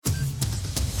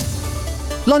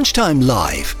Lunchtime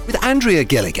Live with Andrea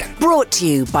Gilligan Brought to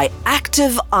you by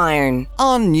Active Iron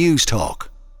on News Talk.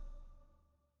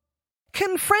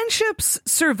 Can friendships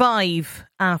survive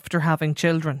after having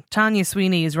children? Tanya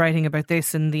Sweeney is writing about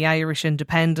this in the Irish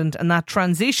Independent, and that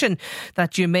transition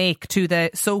that you make to the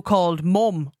so-called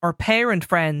mum or parent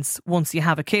friends once you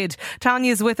have a kid.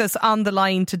 Tanya's with us on the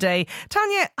line today.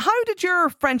 Tanya, how did your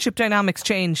friendship dynamics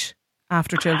change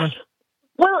after children?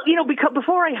 Well, because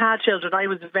before I had children, I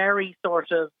was very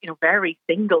very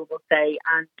single, we'll say.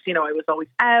 And, I was always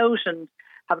out and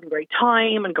having a great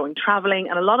time and going travelling.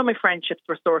 And a lot of my friendships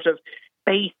were sort of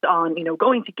based on,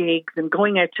 going to gigs and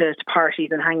going out to parties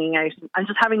and hanging out and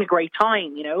just having a great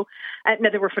time, And now,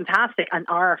 they were fantastic and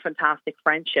are fantastic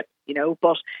friendships,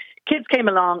 but kids came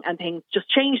along and things just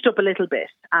changed up a little bit.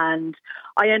 And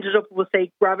I ended up, we'll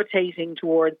say, gravitating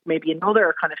towards maybe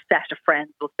another kind of set of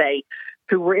friends, we'll say,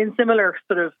 who were in similar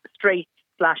sort of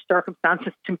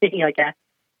straight/circumstances to me, I guess.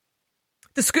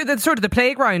 The school, sort of the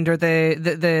playground or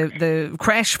the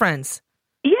creche friends.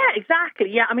 Yeah, exactly.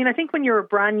 Yeah, I mean, I think when you're a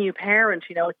brand new parent,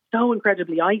 it's so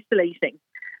incredibly isolating,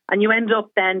 and you end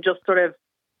up then just sort of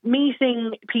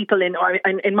meeting people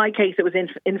in my case, it was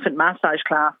infant massage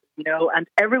class, and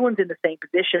everyone's in the same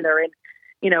position. They're in,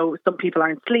 some people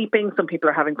aren't sleeping, some people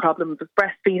are having problems with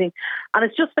breastfeeding, and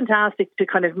it's just fantastic to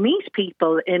kind of meet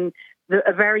people in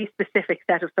a very specific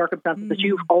set of circumstances that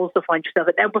you also find yourself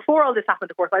in. Now, before all this happened,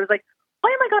 of course, I was like, why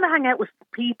am I going to hang out with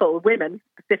people, women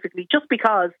specifically, just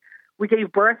because we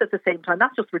gave birth at the same time?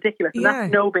 That's just ridiculous. And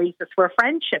that's no basis for a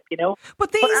friendship,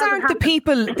 But these aren't the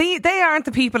people, they aren't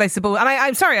the people, I suppose. And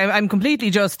I'm sorry, I'm completely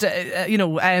just,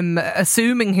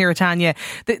 assuming here, Tanya,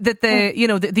 that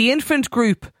the infant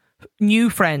group, new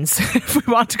friends, if we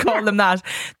want to call them that,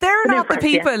 they're not the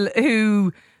people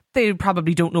who... They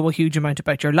probably don't know a huge amount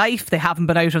about your life. They haven't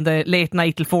been out on the late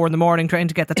night till 4 a.m. trying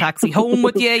to get the taxi home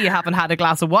with you. You haven't had a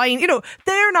glass of wine.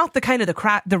 They're not the kind of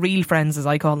the real friends, as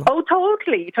I call them. Oh,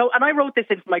 totally. And I wrote this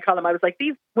into my column. I was like,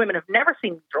 these women have never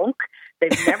seen me drunk.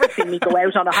 They've never seen me go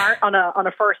out on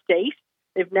a first date.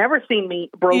 They've never seen me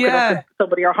broken up with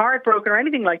somebody or heartbroken or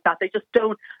anything like that. They just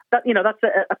don't. That's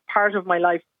a part of my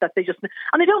life that they just,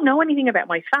 and they don't know anything about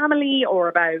my family or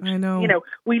about. I know.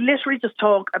 We literally just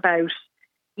talk about,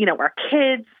 our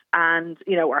kids and,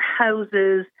 our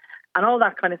houses and all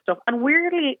that kind of stuff. And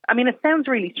weirdly, I mean, it sounds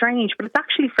really strange, but it's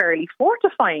actually fairly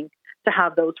fortifying to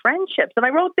have those friendships. And I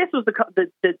wrote, this was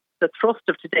the thrust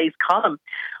of today's column,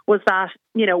 was that,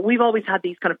 we've always had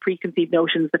these kind of preconceived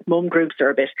notions that mum groups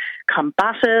are a bit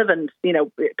combative and,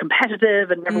 competitive,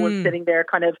 and everyone's sitting there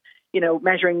kind of,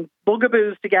 measuring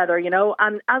bugaboos together,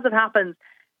 and as it happens,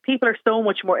 people are so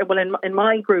much more, well, in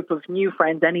my group of new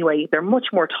friends anyway, they're much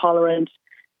more tolerant.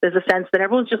 There's a sense that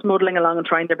everyone's just muddling along and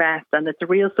trying their best, and it's a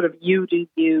real sort of you do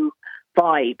you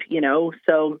vibe,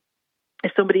 So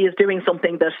if somebody is doing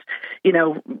something that,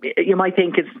 you might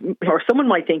think is, or someone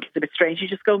might think is a bit strange, you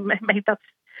just go, mate, that's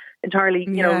entirely,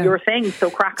 your thing.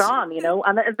 So crack on,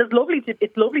 And it's lovely to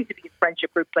be in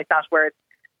friendship groups like that where it's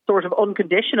sort of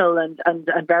unconditional and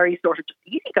very sort of just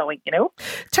easygoing,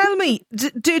 Tell me,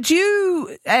 did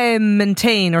you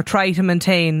maintain or try to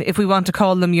maintain, if we want to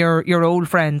call them your old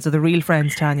friends or the real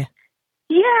friends, Tanya?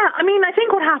 Yeah, I mean, I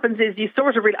think what happens is you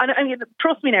sort of really, I mean,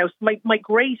 trust me now, my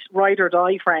great ride or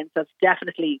die friends have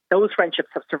definitely, those friendships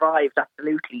have survived,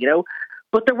 absolutely,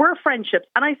 But there were friendships,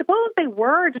 and I suppose they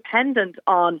were dependent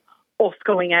on us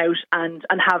going out and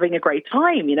having a great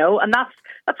time, and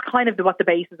that's kind of what the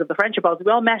basis of the friendship was.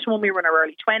 We all met when we were in our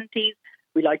early 20s.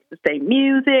 We liked the same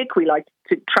music. We liked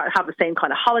to try to have the same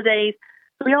kind of holidays.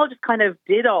 So we all just kind of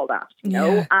did all that,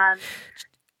 know, and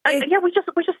we just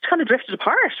kind of drifted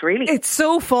apart, really. It's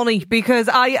so funny because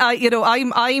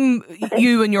I'm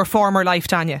you in your former life,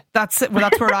 Tanya. That's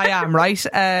where I am, right?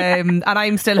 And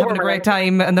I'm still having a great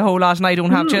time and the whole lot, and I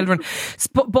don't have children.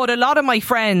 But a lot of my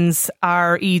friends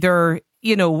are either,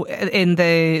 in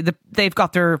they've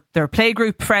got their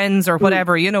playgroup friends or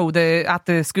whatever, at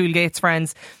the school gates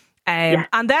friends.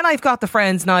 And then I've got the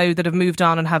friends now that have moved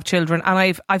on and have children,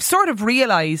 and I've sort of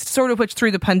realised, which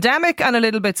through the pandemic and a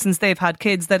little bit since they've had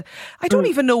kids, that I don't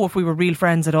even know if we were real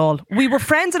friends at all. We were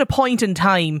friends at a point in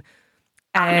time,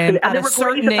 and at a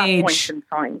certain age.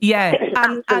 Yeah,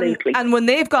 absolutely. And when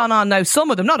they've gone on now, some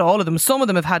of them, not all of them, some of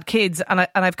them have had kids, and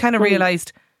I've kind of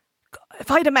realised, if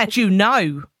I'd have met you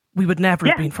now, we would never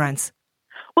have been friends.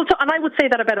 Well, and I would say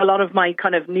that about a lot of my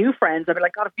kind of new friends. I'd be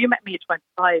like, God, if you met me at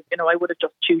 25, I would have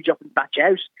just chewed you up and spat you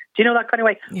out. Do you know that kind of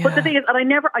way? Yeah. But the thing is, and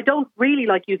I don't really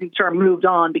like using the term moved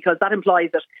on, because that implies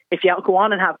that if you go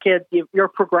on and have kids, you're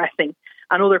progressing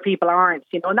and other people aren't,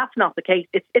 and that's not the case.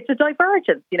 It's a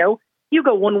divergence, you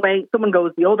go one way, someone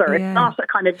goes the other. Yeah. It's not a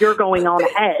kind of you're going on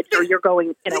ahead or you're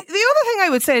going, The other thing I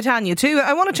would say, Tanya, too,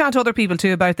 I want to chat to other people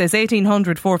too about this,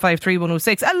 1800 453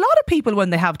 106. A lot of people, when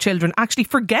they have children, actually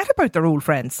forget about their old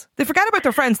friends. They forget about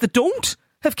their friends that don't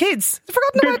have kids. They've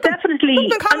forgotten about them. Definitely.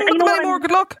 Anymore.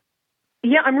 Good luck.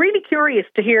 Yeah, I'm really curious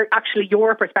to hear actually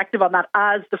your perspective on that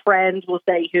as the friend will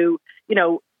say who,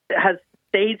 has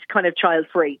stayed kind of child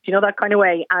free. Do you know, that kind of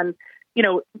way? And,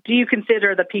 do you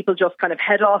consider that people just kind of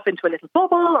head off into a little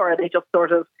bubble, or are they just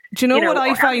sort of... Do you know what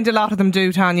I find a lot of them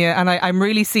do, Tanya? And I'm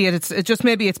really see it. It's just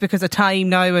maybe it's because of time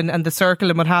now and the circle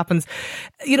and what happens.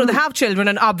 They have children,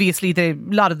 and obviously a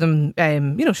lot of them,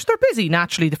 they're busy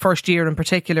naturally the first year in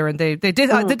particular, and they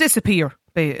disappear.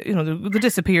 They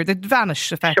disappear. They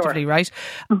vanish effectively, right?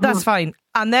 Mm-hmm. That's fine.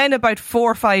 And then about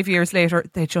 4 or 5 years later,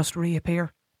 they just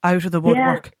reappear out of the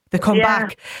woodwork. Yeah. They come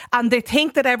back, and they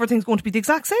think that everything's going to be the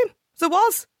exact same as it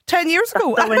was 10 years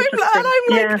ago. So and I'm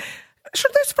like,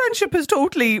 sure, this friendship is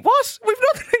totally, what? We've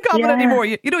nothing in common anymore.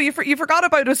 You forgot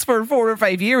about us for 4 or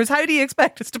 5 years. How do you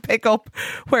expect us to pick up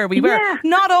where we were?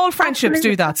 Not all friendships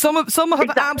do that. Some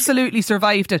have absolutely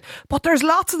survived it, but there's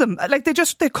lots of them. Like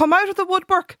they come out of the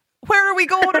woodwork. Where are we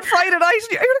going on Friday night? Are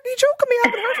you joking me? I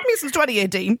haven't heard from you since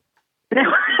 2018.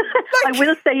 I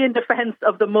will say in defence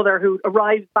of the mother who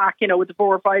arrives back, with the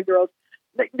 4 or 5 year olds,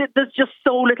 there's just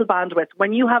so little bandwidth.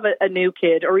 When you have a new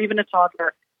kid or even a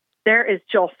toddler, there is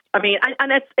just,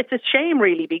 and it's a shame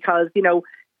really, because,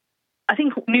 I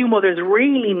think new mothers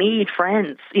really need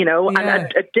friends, and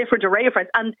a different array of friends,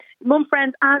 and mum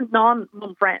friends and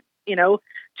non-mum friends,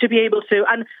 to be able to.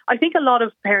 And I think a lot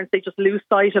of parents, they just lose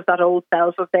sight of that old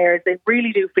self of theirs. They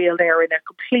really do feel they're in a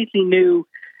completely new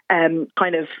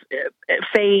kind of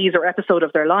phase or episode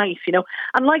of their life,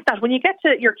 And like that, when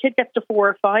your kid gets to 4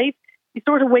 or 5, you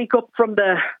sort of wake up from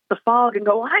the fog and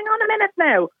go, hang on a minute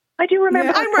now. I do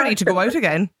remember. I'm ready to go out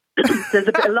again. There's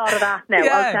a lot of that now,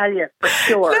 I'll tell you, for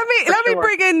sure. Let me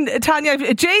bring in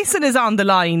Tanya. Jason is on the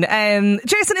line.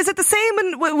 Jason, is it the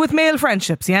same with male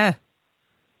friendships? Yeah.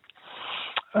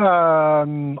 I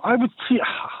would see.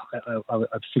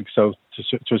 I think so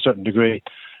to a certain degree,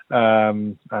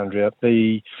 Andrea.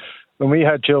 When we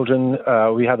had children,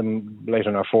 we had them late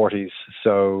in our 40s,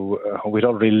 so we'd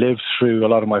already lived through a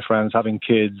lot of my friends having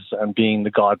kids and being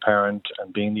the godparent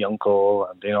and being the uncle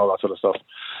and doing all that sort of stuff.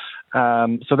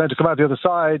 So then to come out the other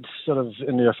side, sort of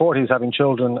in your 40s, having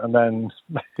children and then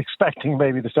expecting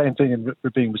maybe the same thing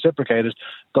and being reciprocated,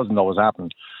 doesn't always happen.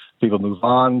 People move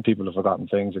on, people have forgotten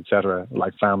things, etc.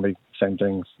 Like family, same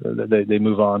things, they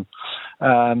move on.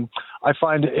 I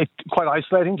find it quite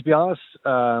isolating, to be honest.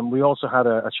 We also had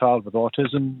a child with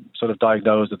autism, sort of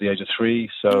diagnosed at the age of 3,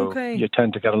 so you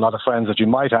tend to get a lot of friends that you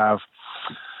might have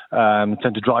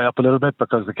tend to dry up a little bit,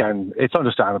 because again, it's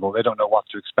understandable. They don't know what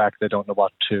to expect. They don't know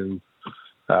what to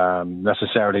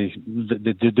necessarily.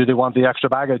 Do they want the extra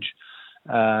baggage?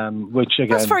 Which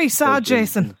again, that's very sad,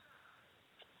 Jason.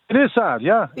 It is sad,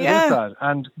 yeah. It is sad.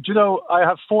 And, I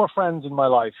have 4 friends in my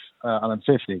life, and I'm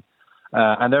 50,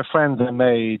 and they're friends I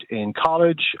made in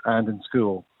college and in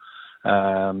school.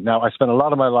 Now, I spent a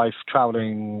lot of my life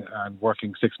traveling and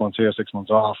working 6 months here, 6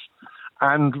 months off,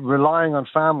 and relying on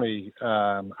family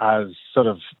as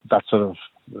that sort of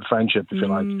friendship, if you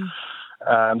like.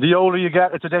 The older you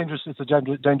get, it's a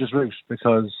dangerous route,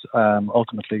 because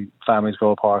ultimately families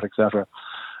grow apart, etc.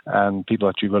 And people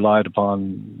that you relied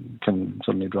upon can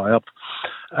suddenly dry up.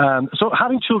 So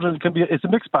having children it's a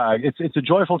mixed bag. It's a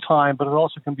joyful time, but it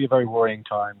also can be a very worrying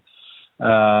time.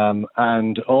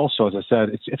 And also, as I said,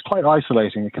 it's quite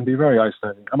isolating. It can be very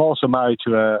isolating. I'm also married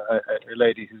to a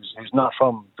lady who's not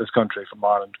from this country, from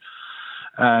Ireland.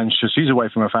 And she's away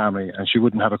from her family, and she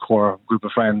wouldn't have a core group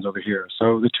of friends over here.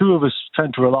 So the two of us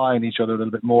tend to rely on each other a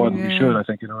little bit more than we should, I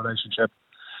think, in a relationship.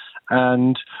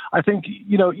 And I think,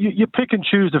 you pick and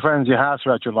choose the friends you have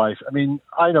throughout your life. I mean,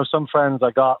 I know some friends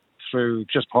I got through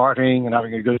just partying and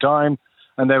having a good time,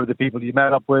 and they were the people you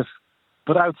met up with.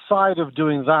 But outside of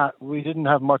doing that, we didn't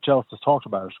have much else to talk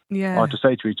about or to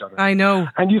say to each other. I know.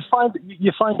 And you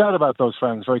find out about those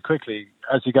friends very quickly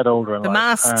as you get older in life. The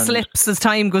mask slips as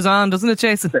time goes on, doesn't it,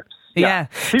 Jason? Yeah.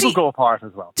 People go apart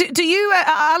as well. Do you,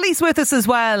 Ali's with us as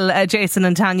well, Jason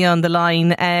and Tanya on the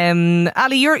line.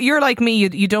 Ali, you're like me,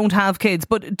 you don't have kids,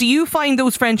 but do you find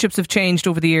those friendships have changed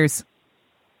over the years?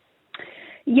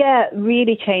 Yeah,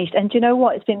 really changed. And do you know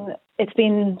what? It's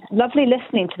been lovely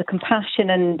listening to the compassion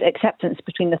and acceptance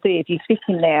between the three of you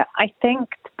speaking there. I think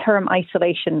the term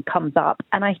isolation comes up,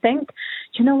 and I think,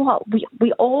 do you know what?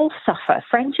 We all suffer.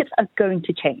 Friendships are going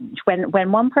to change.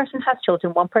 When one person has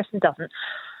children, one person doesn't.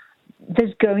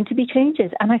 There's going to be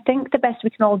changes, and I think the best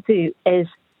we can all do is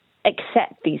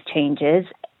accept these changes,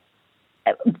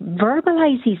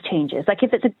 verbalise these changes. Like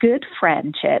if it's a good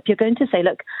friendship, you're going to say,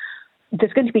 look,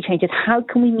 there's going to be changes. How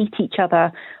can we meet each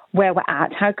other where we're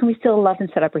at? How can we still love and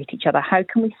celebrate each other? How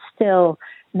can we still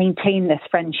maintain this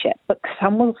friendship? But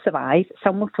some will survive,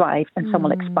 some will thrive, and some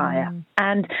will expire.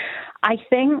 And I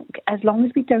think as long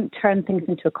as we don't turn things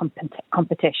into a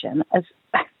competition, as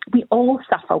we all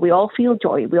suffer, we all feel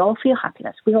joy, we all feel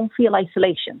happiness, we all feel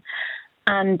isolation.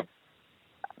 And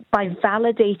by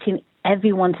validating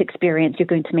everyone's experience, you're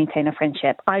going to maintain a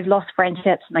friendship. I've lost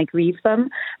friendships and I grieve them,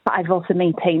 but I've also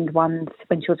maintained ones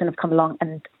when children have come along.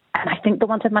 And I think the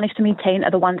ones I've managed to maintain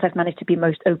are the ones I've managed to be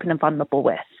most open and vulnerable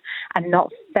with and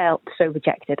not felt so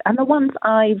rejected. And the ones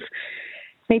I've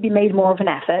maybe made more of an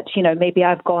effort, maybe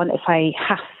I've gone,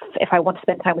 if I want to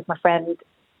spend time with my friend,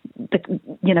 but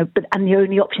and the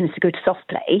only option is to go to soft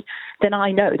play, then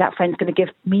I know that friend's going to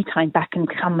give me time back and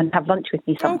come and have lunch with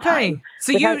me sometime. Okay,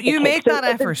 so you make that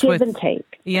effort give and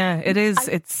take. Yeah, it is.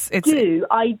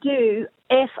 I do.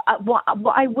 If what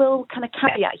I will kind of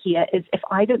caveat here is, if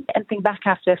I don't get anything back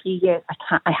after a few years,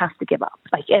 I have to give up.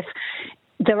 Like if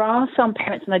there are some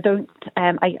parents, and I don't,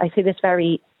 I say this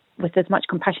with as much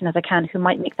compassion as I can, who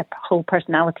might make their whole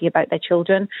personality about their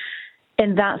children.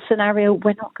 In that scenario,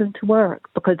 we're not going to work,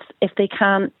 because if they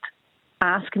can't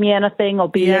ask me anything or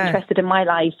be interested in my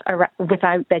life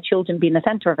without their children being the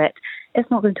centre of it,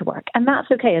 it's not going to work. And that's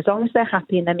okay, as long as they're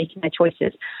happy and they're making their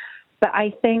choices. But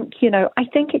I think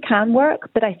it can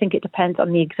work, but I think it depends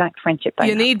on the exact friendship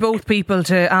dynamic. You need both people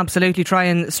to absolutely try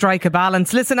and strike a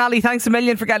balance. Listen, Ali, thanks a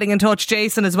million for getting in touch.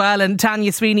 Jason as well, and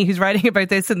Tanya Sweeney, who's writing about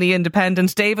this in The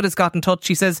Independent. David has got in touch.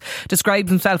 He says,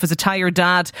 describes himself as a tired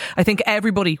dad. I think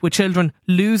everybody with children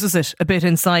loses it a bit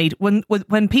inside when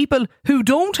people who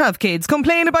don't have kids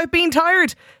complain about being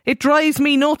tired. It drives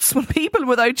me nuts when people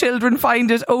without children find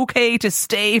it okay to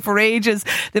stay for ages.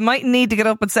 They might need to get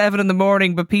up at 7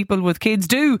 a.m, but people with kids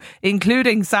do,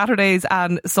 including Saturdays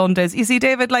and Sundays. You see,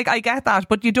 David, I get that,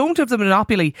 but you don't have the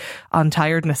monopoly on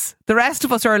tiredness. The rest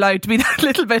of us are allowed to be that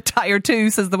little bit tired too,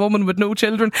 says the woman with no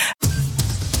children.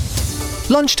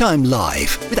 Lunchtime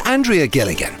Live with Andrea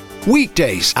Gilligan.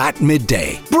 Weekdays at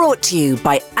midday. Brought to you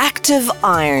by Active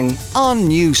Iron On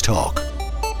News Talk.